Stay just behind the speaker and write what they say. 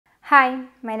Hi,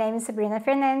 my name is Sabrina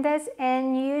Fernandes,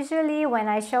 and usually when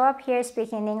I show up here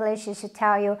speaking English, I should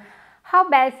tell you how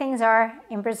bad things are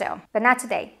in Brazil. But not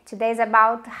today. Today is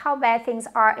about how bad things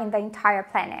are in the entire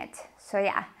planet. So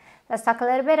yeah, let's talk a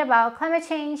little bit about climate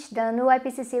change, the new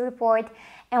IPCC report,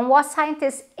 and what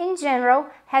scientists in general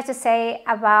have to say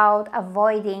about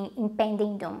avoiding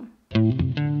impending doom.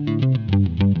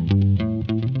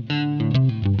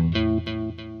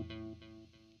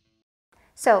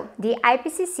 So, the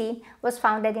IPCC was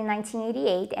founded in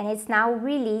 1988 and it's now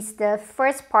released the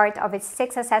first part of its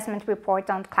sixth assessment report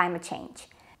on climate change.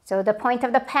 So the point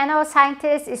of the panel of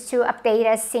scientists is to update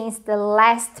us since the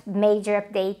last major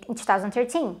update in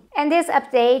 2013. And this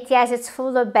update, yes, it's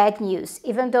full of bad news.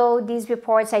 Even though these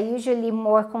reports are usually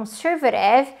more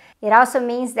conservative, it also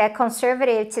means that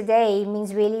conservative today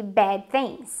means really bad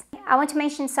things. I want to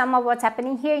mention some of what's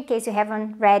happening here in case you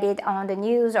haven't read it on the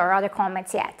news or other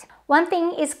comments yet. One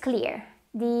thing is clear.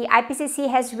 The IPCC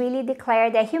has really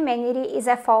declared that humanity is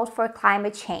at fault for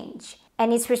climate change.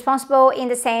 And it's responsible in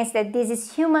the sense that this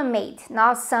is human-made,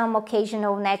 not some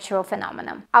occasional natural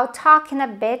phenomenon. I'll talk in a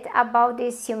bit about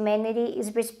this humanity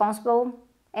is responsible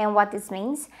and what this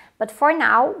means. But for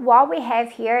now, what we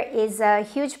have here is a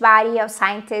huge body of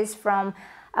scientists from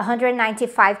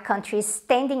 195 countries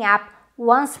standing up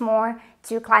once more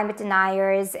to climate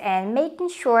deniers and making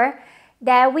sure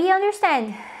that we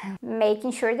understand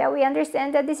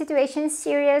that the situation is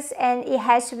serious and it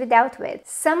has to be dealt with.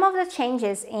 Some of the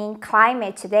changes in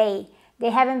climate today,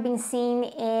 they haven't been seen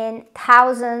in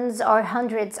thousands or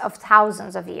hundreds of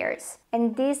thousands of years.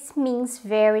 And this means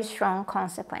very strong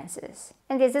consequences.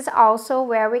 And this is also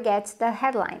where we get the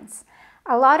headlines.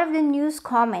 A lot of the news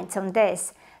comments on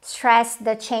this stress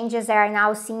the changes that are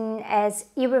now seen as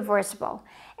irreversible.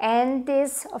 And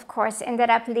this, of course, ended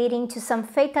up leading to some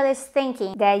fatalist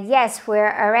thinking that yes,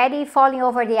 we're already falling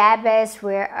over the abyss,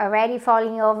 we're already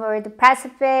falling over the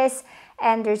precipice,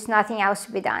 and there's nothing else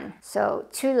to be done. So,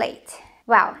 too late.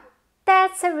 Well,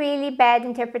 that's a really bad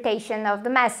interpretation of the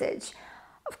message.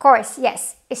 Of course,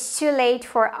 yes, it's too late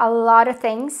for a lot of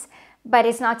things, but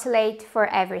it's not too late for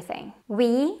everything.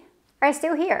 We are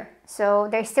still here, so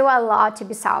there's still a lot to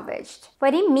be salvaged.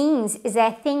 What it means is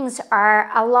that things are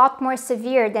a lot more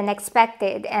severe than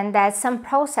expected and that some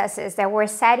processes that were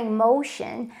set in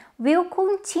motion will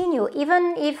continue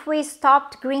even if we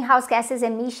stopped greenhouse gases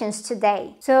emissions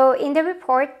today. So in the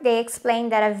report, they explain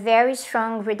that a very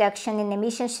strong reduction in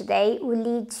emissions today will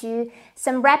lead to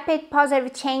some rapid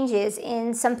positive changes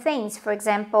in some things, for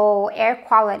example, air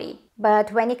quality.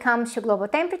 But when it comes to global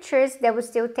temperatures, they will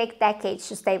still take decades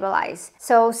to stabilize.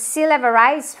 So sea level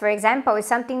rise, for example, is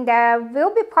something that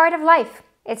will be part of life.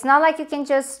 It's not like you can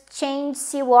just change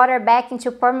seawater back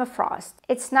into permafrost.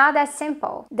 It's not that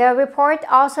simple. The report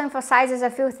also emphasizes a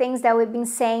few things that we've been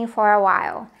saying for a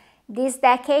while. This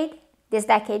decade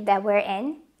that we're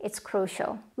in, it's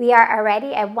crucial. We are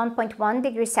already at 1.1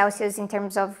 degrees Celsius in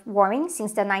terms of warming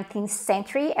since the 19th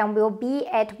century and will be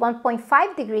at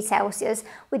 1.5 degrees Celsius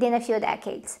within a few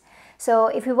decades. So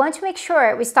if we want to make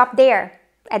sure we stop there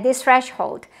at this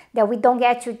threshold, that we don't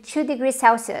get to 2 degrees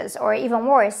Celsius or even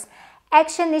worse,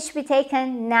 action needs to be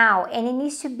taken now and it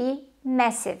needs to be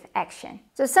massive action.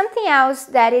 So something else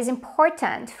that is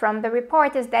important from the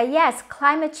report is that yes,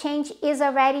 climate change is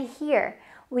already here.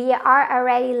 We are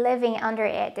already living under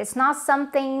it. It's not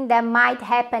something that might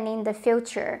happen in the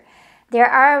future. There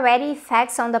are already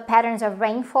effects on the patterns of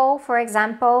rainfall. For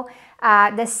example,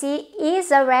 the sea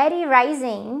is already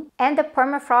rising and the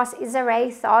permafrost is already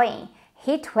thawing.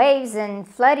 Heat waves and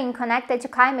flooding connected to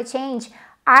climate change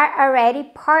are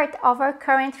already part of our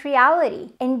current reality.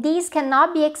 And these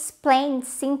cannot be explained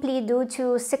simply due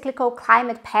to cyclical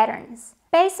climate patterns.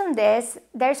 Based on this,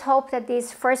 there's hope that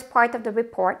this first part of the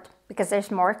report, because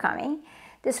there's more coming,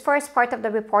 this first part of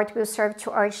the report will serve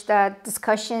to urge the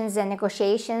discussions and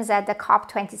negotiations at the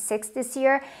COP26 this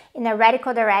year in a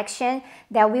radical direction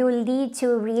that will lead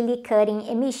to really cutting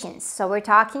emissions. So we're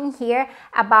talking here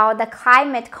about the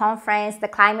climate conference, the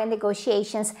climate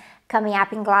negotiations coming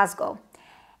up in Glasgow.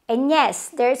 And yes,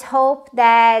 there's hope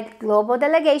that global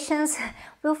delegations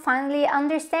will finally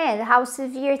understand how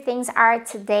severe things are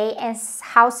today and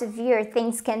how severe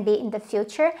things can be in the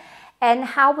future and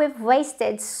how we've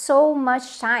wasted so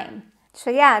much time. So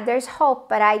yeah, there's hope,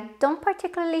 but I don't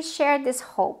particularly share this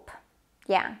hope.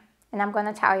 Yeah, and I'm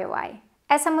gonna tell you why.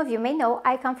 As some of you may know,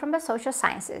 I come from the social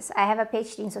sciences. I have a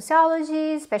PhD in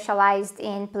sociology, specialized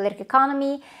in political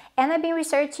economy, and I've been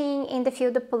researching in the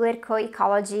field of political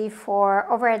ecology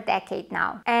for over a decade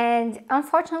now. And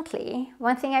unfortunately,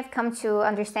 one thing I've come to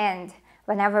understand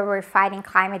whenever we're fighting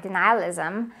climate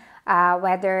denialism,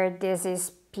 whether this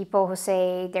is people who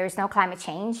say there is no climate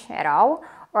change at all,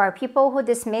 or people who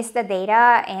dismiss the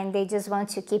data and they just want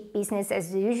to keep business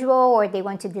as usual, or they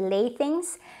want to delay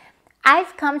things.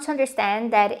 I've come to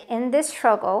understand that in this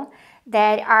struggle,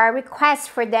 that our requests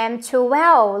for them to,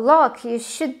 well, look, you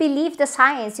should believe the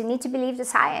science, you need to believe the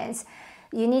science,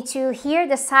 you need to hear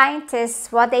the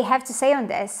scientists, what they have to say on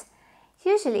this.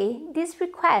 Usually, these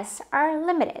requests are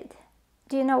limited.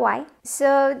 Do you know why?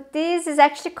 So this is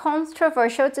actually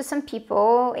controversial to some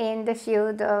people in the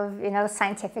field of,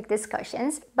 scientific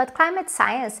discussions, but climate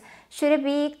science shouldn't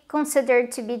be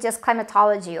considered to be just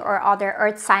climatology or other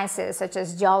earth sciences such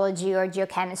as geology or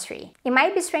geochemistry. It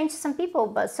might be strange to some people,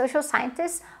 but social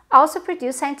scientists also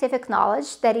produce scientific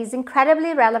knowledge that is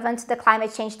incredibly relevant to the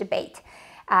climate change debate.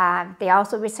 They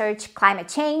also research climate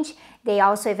change, they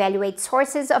also evaluate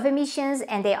sources of emissions,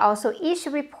 and they also issue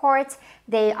reports.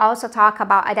 They also talk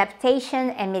about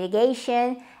adaptation and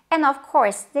mitigation, and of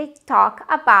course, they talk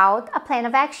about a plan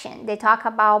of action. They talk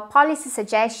about policy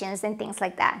suggestions and things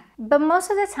like that. But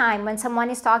most of the time, when someone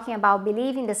is talking about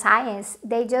believing the science,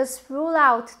 they just rule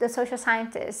out the social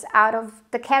scientists out of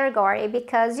the category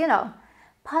because,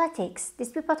 politics. These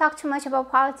people talk too much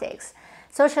about politics.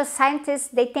 Social scientists,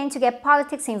 they tend to get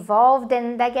politics involved,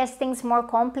 and that gets things more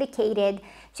complicated.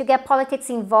 To get politics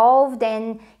involved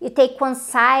and you take one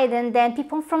side, and then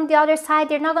people from the other side,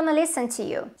 they're not going to listen to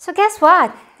you. So guess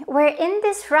what? We're in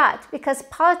this rut because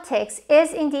politics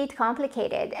is indeed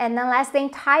complicated, and unless the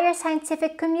entire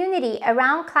scientific community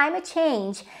around climate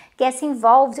change gets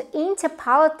involved into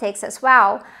politics as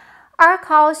well, our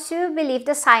calls to believe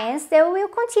the science, they will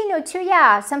continue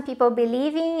to, some people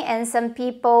believing and some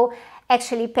people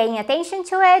actually paying attention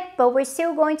to it, but we're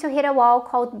still going to hit a wall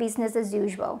called business as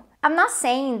usual. I'm not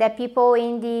saying that people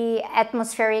in the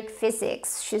atmospheric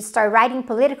physics should start writing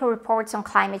political reports on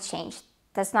climate change.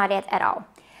 That's not it at all.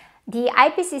 The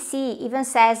IPCC even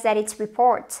says that its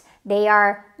reports, they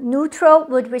are neutral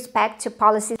with respect to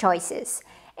policy choices.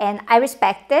 And I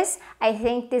respect this. I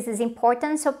think this is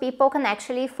important so people can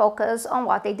actually focus on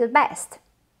what they do best.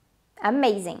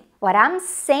 Amazing. What I'm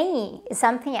saying is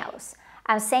something else.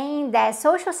 I'm saying that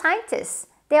social scientists,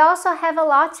 they also have a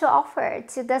lot to offer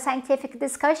to the scientific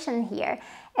discussion here.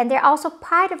 And they're also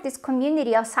part of this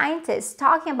community of scientists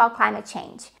talking about climate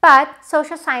change. But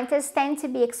social scientists tend to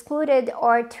be excluded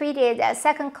or treated as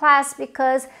second class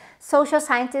because social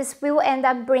scientists will end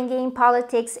up bringing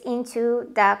politics into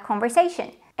the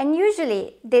conversation. And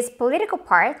usually this political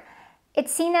part,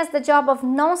 it's seen as the job of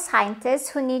non-scientists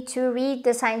who need to read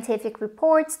the scientific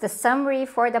reports, the summary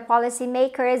for the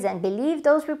policymakers, and believe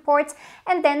those reports,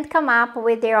 and then come up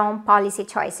with their own policy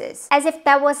choices, as if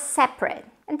that was separate.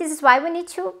 And this is why we need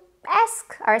to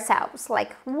ask ourselves,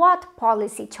 what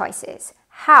policy choices?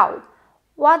 How?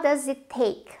 What does it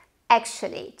take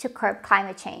actually to curb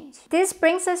climate change? This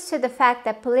brings us to the fact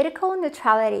that political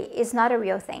neutrality is not a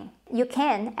real thing. You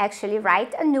can actually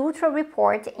write a neutral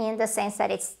report in the sense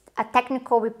that it's a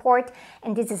technical report,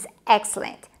 and this is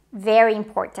excellent, very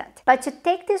important. But to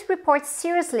take this report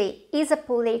seriously is a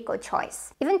political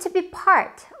choice. Even to be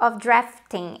part of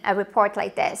drafting a report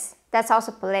like this, that's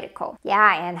also political.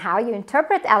 And how you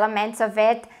interpret elements of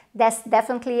it, that's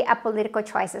definitely a political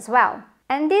choice as well.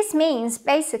 And this means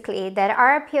basically that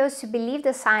our appeals to believe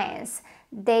the science,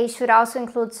 they should also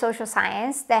include social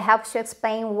science that helps to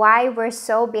explain why we're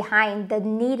so behind the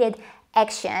needed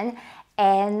action,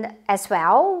 and as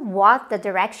well what the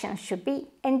direction should be.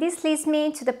 And this leads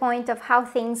me to the point of how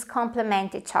things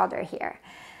complement each other here.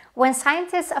 When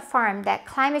scientists affirm that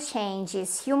climate change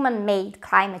is human-made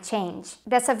climate change,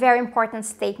 that's a very important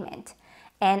statement.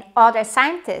 And other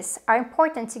scientists are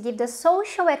important to give the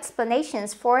social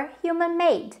explanations for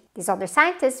human-made. These other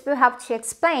scientists will help to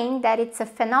explain that it's a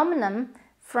phenomenon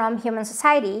from human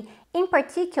society, in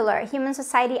particular human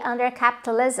society under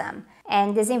capitalism.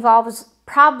 And this involves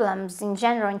problems in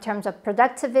general in terms of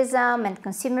productivism and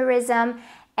consumerism,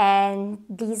 and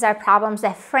these are problems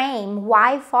that frame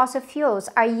why fossil fuels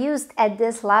are used at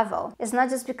this level. It's not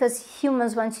just because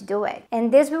humans want to do it.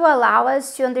 And this will allow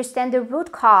us to understand the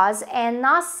root cause and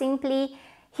not simply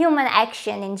human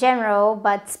action in general,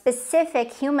 but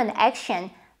specific human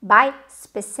action by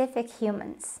specific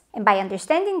humans. And by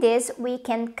understanding this, we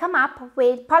can come up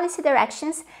with policy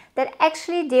directions that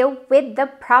actually deal with the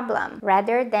problem,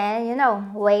 rather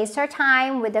than, waste our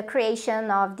time with the creation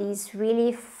of these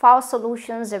really false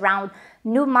solutions around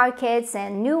new markets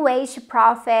and new ways to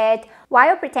profit,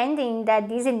 while pretending that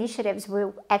these initiatives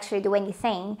will actually do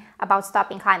anything about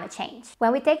stopping climate change.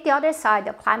 When we take the other side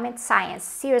of climate science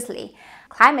seriously,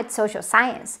 climate social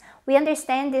science, we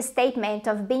understand this statement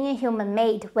of being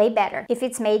human-made way better. If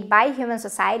it's made by human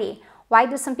society, Why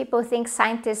do some people think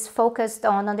scientists focused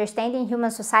on understanding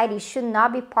human society should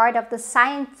not be part of the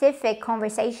scientific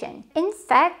conversation? In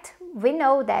fact, we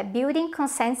know that building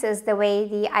consensus the way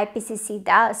the IPCC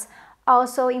does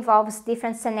also involves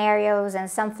different scenarios and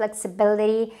some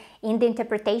flexibility in the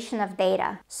interpretation of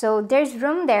data. So there's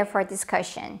room there for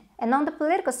discussion. And on the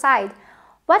political side,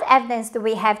 what evidence do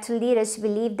we have to lead us to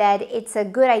believe that it's a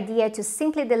good idea to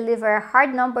simply deliver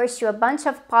hard numbers to a bunch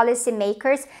of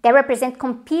policymakers that represent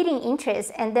competing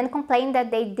interests and then complain that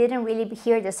they didn't really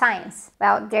hear the science?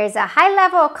 Well, there's a high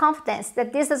level of confidence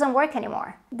that this doesn't work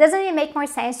anymore. Doesn't it make more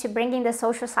sense to bring in the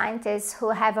social scientists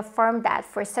who have affirmed that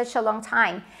for such a long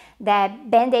time that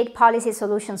band-aid policy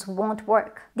solutions won't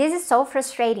work? This is so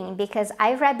frustrating because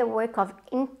I've read the work of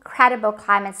incredible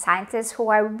climate scientists who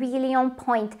are really on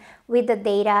point with the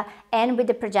data and with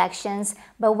the projections,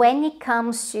 but when it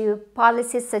comes to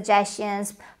policy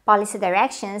suggestions, policy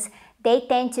directions, they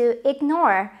tend to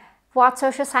ignore what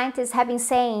social scientists have been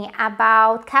saying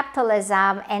about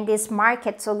capitalism and these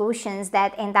market solutions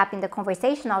that end up in the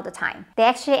conversation all the time. They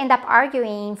actually end up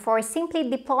arguing for simply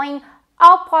deploying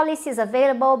all policies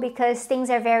available because things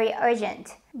are very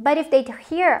urgent. But if they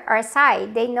hear our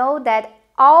side, they know that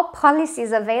all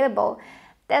policies available,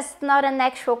 that's not an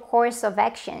actual course of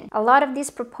action. A lot of these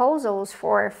proposals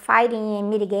for fighting and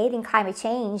mitigating climate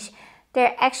change,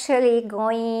 they're actually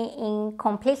going in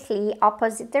completely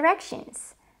opposite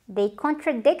directions. They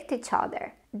contradict each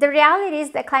other. The reality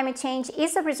is that climate change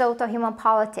is a result of human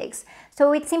politics,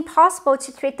 so it's impossible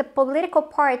to treat the political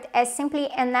part as simply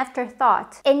an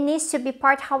afterthought. It needs to be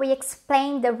part how we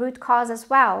explain the root cause as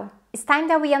well. It's time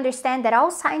that we understand that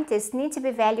all scientists need to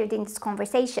be valued in this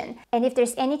conversation, and if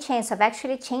there's any chance of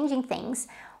actually changing things,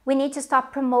 we need to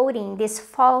stop promoting this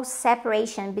false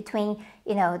separation between,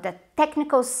 the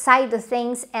technical side of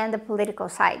things and the political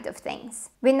side of things.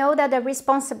 We know that the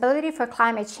responsibility for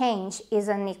climate change is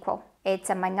unequal. It's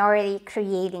a minority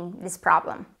creating this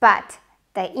problem. But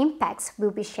the impacts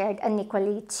will be shared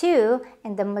unequally too,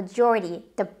 and the majority,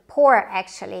 the poor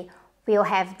actually, will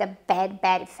have the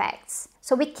bad effects.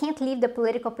 So we can't leave the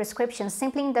political prescription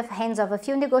simply in the hands of a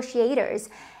few negotiators,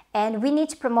 and we need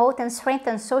to promote and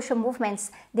strengthen social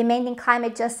movements demanding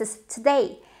climate justice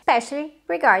today, especially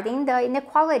regarding the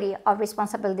inequality of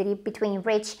responsibility between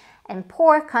rich and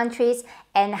poor countries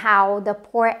and how the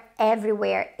poor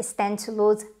everywhere stand to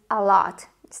lose a lot,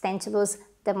 stand to lose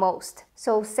the most.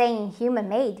 So saying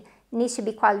human-made needs to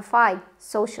be qualified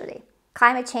socially.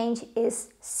 Climate change is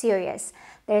serious.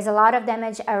 There's a lot of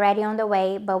damage already on the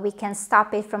way, but we can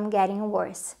stop it from getting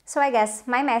worse. So I guess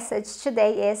my message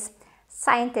today is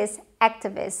scientists,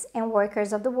 activists, and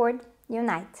workers of the world,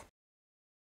 unite.